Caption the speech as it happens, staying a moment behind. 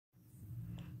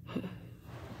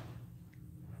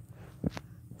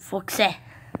Foxy.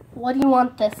 What do you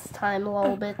want this time,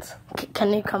 lolbit?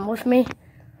 Can you come with me?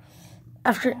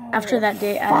 After that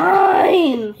date.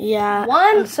 Fine. Yeah.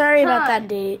 I'm sorry about that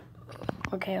date.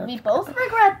 Okay. We both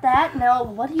regret that. Now,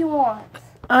 what do you want?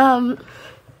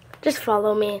 Just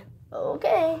follow me.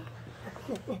 Okay.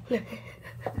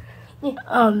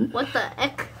 What the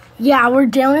heck? Yeah, we're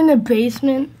down in the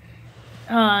basement.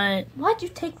 Why'd you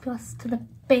take us to the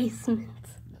basement?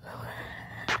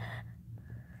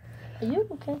 Are you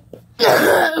okay?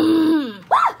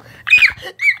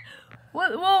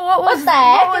 What was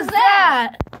that? What was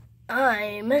that?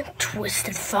 I'm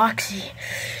Twisted Foxy.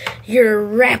 You're a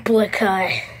replica.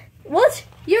 What?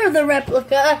 You're the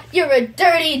replica. You're a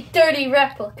dirty, dirty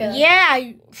replica.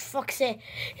 Yeah, Foxy.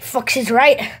 Foxy's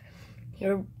right.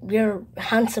 You're a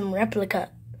handsome replica.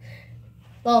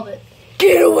 Love it.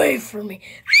 Get away from me.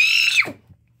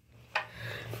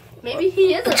 Maybe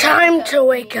he is a Time replica. to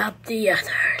wake up the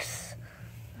others.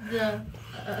 The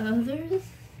others?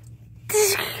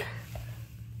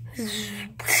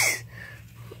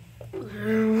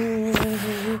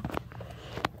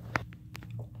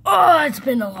 Oh, it's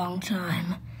been a long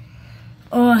time.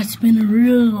 Oh, it's been a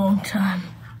really long time.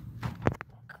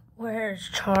 Where's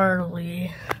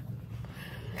Charlie?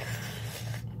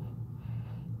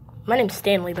 My name's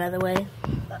Stanley, by the way.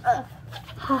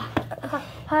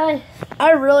 Hi.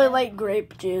 I really like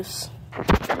grape juice. I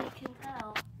can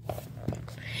tell.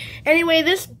 Anyway,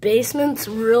 this basement's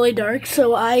really dark,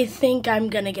 so I think I'm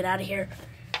gonna get out of here.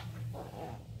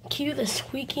 Cue the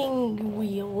squeaking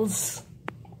wheels.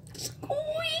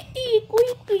 Squeaky,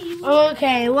 squeaky.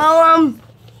 Okay, well,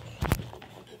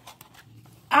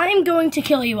 I'm going to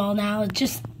kill you all now.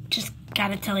 Just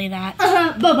gotta tell you that.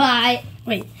 Bye-bye.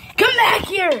 Wait, come back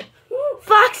here!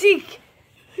 Foxy!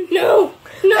 No!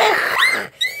 No!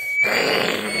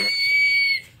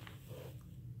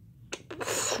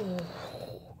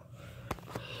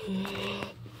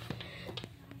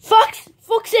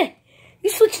 Foxy! You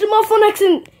switched them off on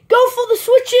accident! Go for the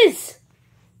switches!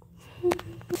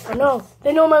 I know,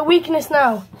 they know my weakness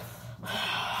now.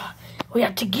 We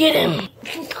have to get him.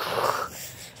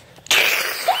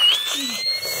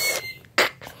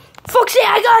 Foxy,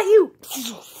 I got you!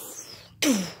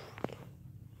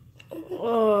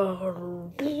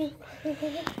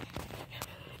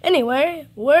 Anyway,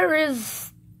 where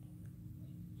is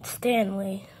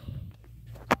Stanley?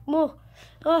 Well,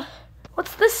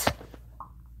 what's this?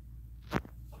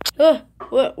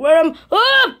 Where am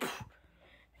up?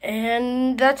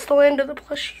 And that's the land of the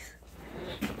plushies.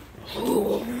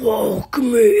 Whoa,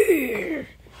 come here.